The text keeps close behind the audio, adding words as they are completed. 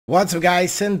What's up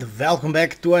guys, and welcome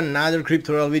back to another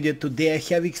crypto video. Today I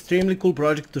have extremely cool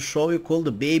project to show you called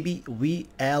the Baby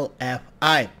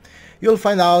WLFI. You'll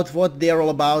find out what they are all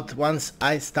about once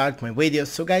I start my video.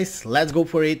 So guys, let's go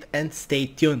for it and stay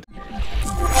tuned.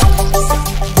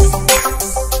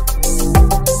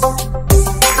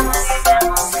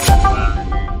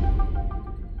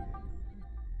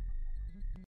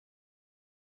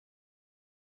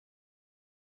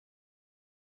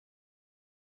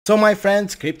 So my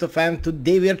friends, crypto fam,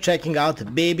 today we are checking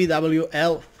out Baby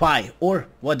WLFI, or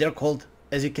what they're called,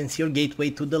 as you can see, your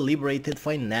gateway to the liberated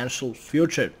financial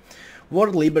future.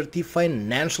 World Liberty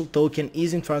financial token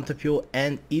is in front of you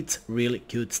and it's really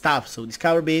cute stuff. So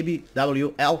discover Baby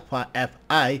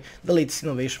WLFI, the latest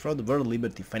innovation from the World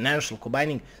Liberty financial,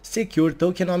 combining secure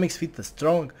tokenomics with a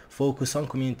strong focus on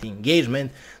community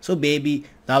engagement. So Baby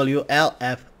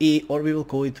WLFI, or we will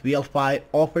call it WLFI,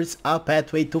 offers a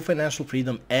pathway to financial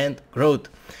freedom and growth.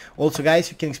 Also guys,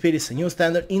 you can experience a new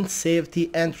standard in safety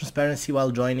and transparency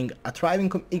while joining a thriving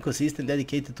ecosystem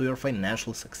dedicated to your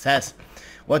financial success.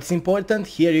 What's important,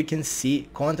 here you can see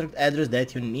contract address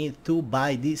that you need to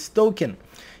buy this token.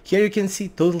 Here you can see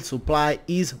total supply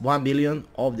is 1 billion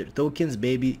of their tokens,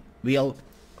 Baby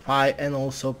WLFI, and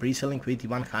also pre-sale liquidity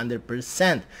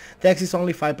 100%. Tax is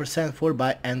only 5% for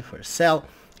buy and for sell.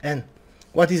 And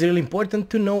what is really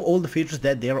important to know, all the features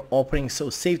that they are offering.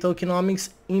 So Safe Tokenomics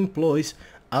employs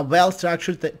a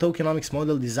well-structured tokenomics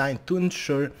model designed to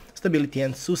ensure stability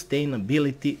and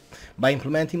sustainability by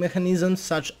implementing mechanisms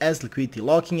such as liquidity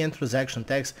locking and transaction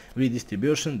tax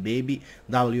redistribution. Baby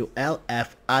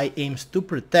WLFI aims to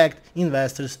protect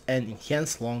investors and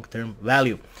enhance long-term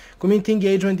value. Community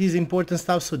engagement is important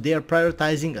stuff, so they are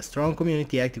prioritizing a strong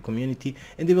community, active community,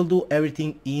 and they will do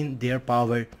everything in their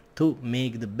power to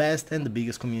make the best and the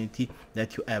biggest community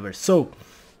that you ever saw.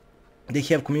 They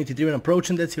have community-driven approach,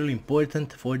 and that's really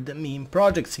important for the meme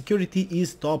project. Security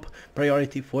is top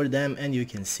priority for them, and you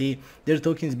can see their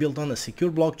token is built on a secure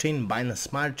blockchain, Binance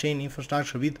Smart Chain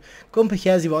infrastructure with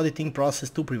comprehensive auditing process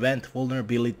to prevent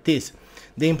vulnerabilities.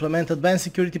 They implement advanced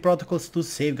security protocols to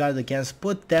safeguard against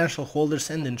potential holders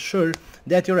and ensure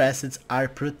that your assets are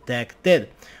protected.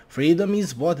 Freedom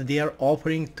is what they are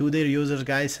offering to their users,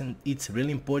 guys, and it's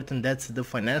really important. That's the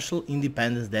financial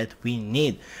independence that we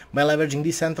need. By leveraging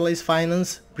decentralized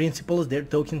finance principles, their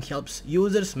token helps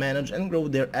users manage and grow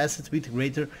their assets with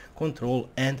greater control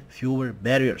and fewer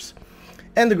barriers.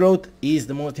 And the growth is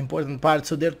the most important part,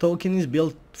 so their token is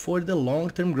built for the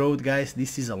long-term growth, guys.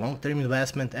 This is a long-term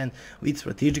investment, and with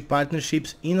strategic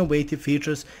partnerships, innovative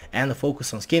features, and a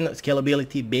focus on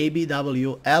scalability, Baby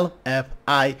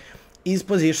WLFI is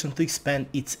positioned to expand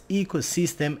its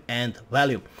ecosystem and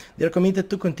value. They are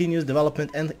committed to continuous development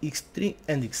and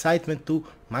excitement to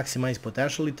maximize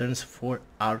potential returns for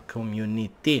our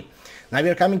community. Now we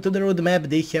are coming to the roadmap.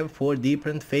 They have 4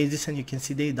 different phases, and you can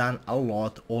see they've done a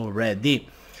lot already.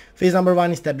 Phase number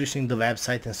 1, establishing the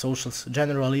website and socials,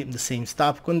 generally the same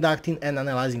stuff, conducting and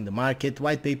analyzing the market,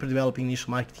 white paper, developing niche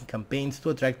marketing campaigns to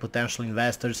attract potential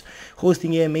investors,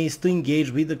 hosting AMAs to engage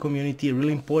with the community,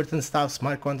 really important stuff,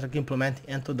 smart contract implementing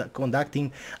and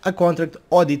conducting a contract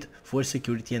audit for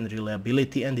security and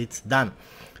reliability, and it's done.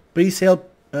 Pre-sale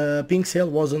Pink sale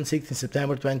was on 16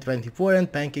 September 2024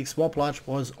 and Pancake Swap launch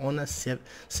was on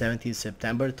 17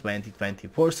 September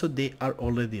 2024, so they are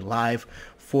already live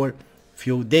for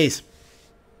few days.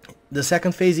 The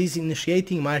second phase is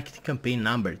initiating marketing campaign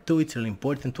number 2. It's really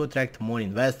important to attract more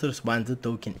investors once the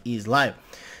token is live.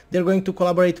 They're going to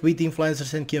collaborate with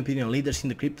influencers and key opinion leaders in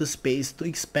the crypto space to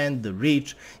expand the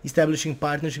reach, establishing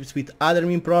partnerships with other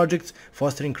meme projects,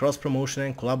 fostering cross-promotion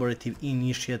and collaborative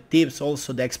initiatives.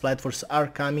 Also, the X platforms are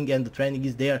coming and the trending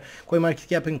is there.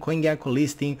 CoinMarketCap and CoinGecko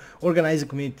listing, organizing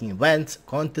community events,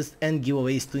 contests and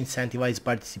giveaways to incentivize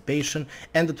participation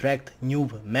and attract new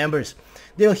members.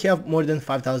 They will have more than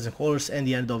 5,000 holders at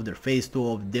the end of their phase 2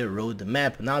 of their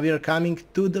roadmap. Now we are coming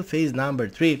to the phase number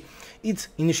 3. It's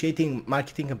initiating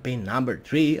marketing campaign number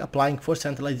 3, applying for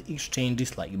centralized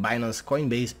exchanges like Binance,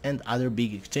 Coinbase and other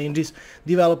big exchanges,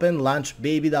 develop and launch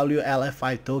Baby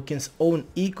WLFI tokens own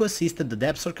ecosystem. The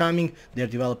dApps are coming, they're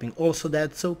developing also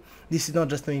that, so this is not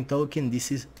just a token,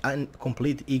 this is a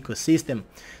complete ecosystem.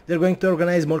 They're going to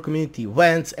organize more community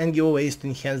events and giveaways to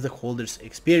enhance the holders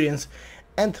experience,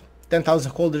 and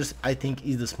 10,000 holders I think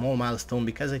is the small milestone,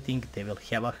 because I think they will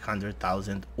have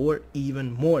 100,000 or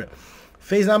even more.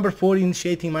 Phase number 4,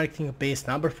 initiating marketing campaigns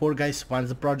number 4, guys. Once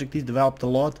the project is developed a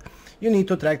lot, you need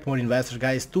to attract more investors,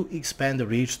 guys, to expand the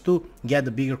reach, to get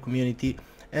a bigger community,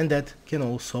 and that can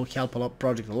also help a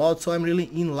project a lot. So I'm really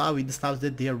in love with the stuff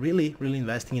that they are really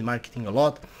investing in marketing a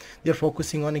lot. They're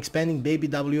focusing on expanding Baby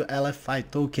WLFI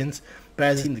tokens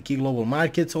presence in the key global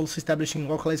markets, also establishing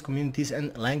localized communities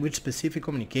and language-specific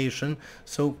communication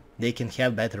so they can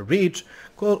have better reach.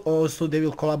 Also, they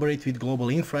will collaborate with global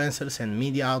influencers and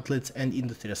media outlets and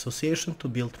industry associations to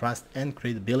build trust and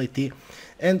credibility,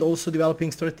 and also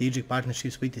developing strategic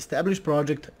partnerships with established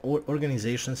project or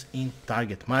organizations in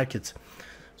target markets.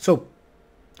 So,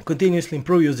 continuously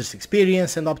improve users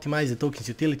experience and optimize the token's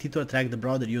utility to attract the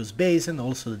broader user base, and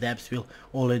also the dApps will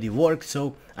already work,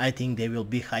 so I think there will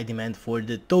be high demand for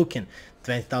the token.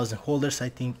 20,000 holders I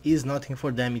think is nothing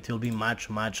for them, it will be much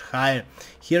higher.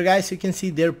 Here guys you can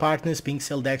see their partners,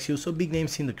 Pixel, Dexio, so big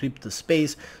names in the crypto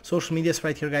space. Social medias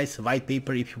right here guys, white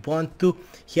paper. If you want to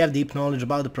have deep knowledge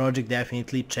about the project,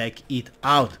 definitely check it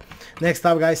out. Next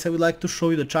up guys, I would like to show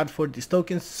you the chart for these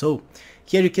tokens. So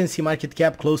here you can see market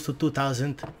cap close to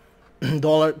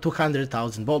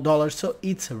 $200,000, so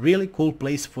it's a really cool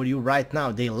place for you right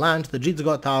now. They launched, the JITs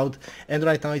got out, and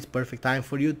right now it's perfect time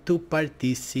for you to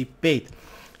participate.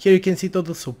 Here you can see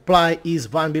total supply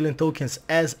is 1 billion tokens.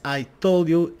 As I told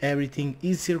you, everything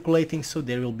is circulating, so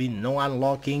there will be no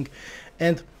unlocking.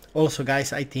 And also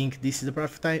guys, I think this is the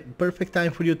perfect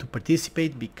time for you to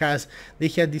participate, because they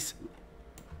had this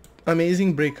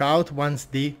amazing breakout once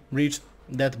they reached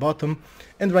that bottom,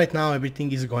 and right now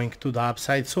everything is going to the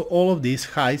upside, so all of these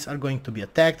highs are going to be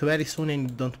attacked very soon, and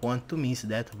you don't want to miss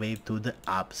that wave to the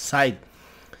upside.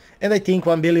 And I think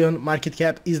 1 billion market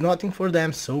cap is nothing for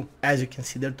them, so as you can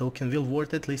see their token will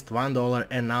worth at least $1,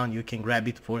 and now you can grab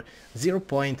it for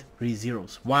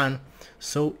 0.301,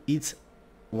 so it's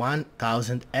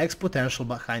 1000x potential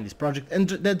behind this project, and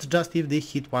that's just if they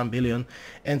hit 1 billion.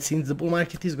 And since the bull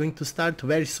market is going to start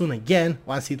very soon again,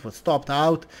 once it was stopped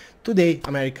out today,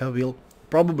 America will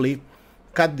probably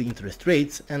cut the interest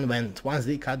rates, and once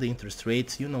they cut the interest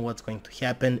rates, you know what's going to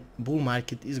happen. Bull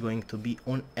market is going to be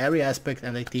on every aspect,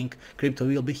 and I think crypto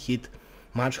will be hit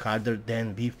much harder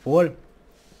than before.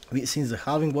 Since the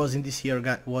halving was in this year,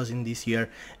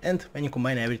 and when you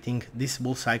combine everything, this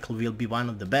bull cycle will be one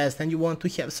of the best, and you want to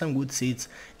have some good seeds,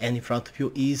 and in front of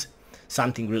you is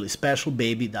something really special,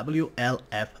 Baby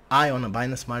WLFI on a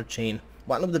Binance Smart Chain,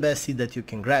 one of the best seeds that you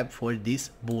can grab for this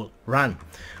bull run.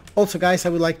 Also guys, I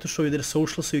would like to show you their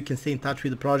social so you can stay in touch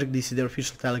with the project. This is their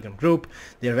official Telegram group.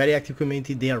 They are very active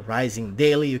community, they are rising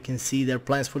daily. You can see their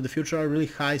plans for the future are really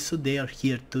high, so they are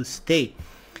here to stay.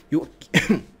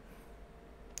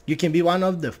 You can be one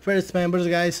of the first members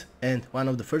guys, and one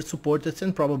of the first supporters,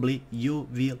 and probably you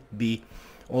will be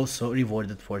also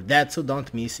rewarded for that, so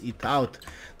don't miss it out.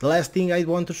 The last thing I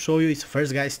want to show you is,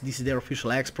 first guys, this is their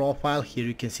official X profile. Here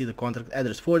you can see the contract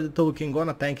address for the token.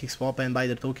 Gonna PancakeSwap and buy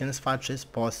the token as fast as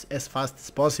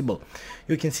possible.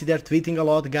 You can see they're tweeting a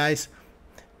lot guys,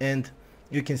 and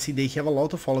you can see they have a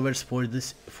lot of followers for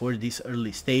these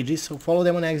early stages, so follow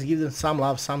them on X, give them some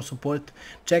love, some support,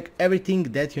 check everything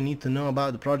that you need to know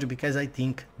about the project, because I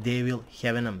think they will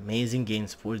have an amazing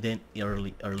gains for the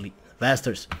early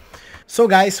investors. So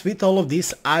guys, with all of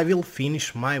this I will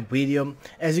finish my video.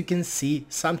 As you can see,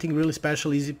 something really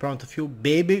special is in front of you,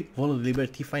 Baby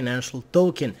WLFI financial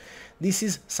token. This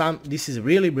is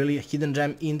really a hidden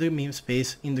gem in the meme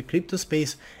space, in the crypto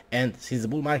space, and since the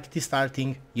bull market is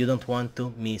starting, you don't want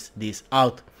to miss this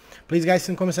out. Please guys,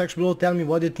 in the comment section below, tell me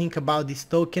what you think about this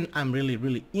token. I'm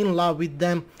really in love with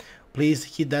them. Please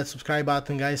hit that subscribe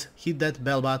button guys, hit that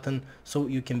bell button so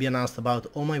you can be announced about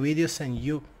all my videos and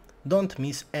you don't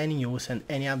miss any news and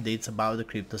any updates about the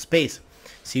crypto space.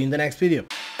 See you in the next video.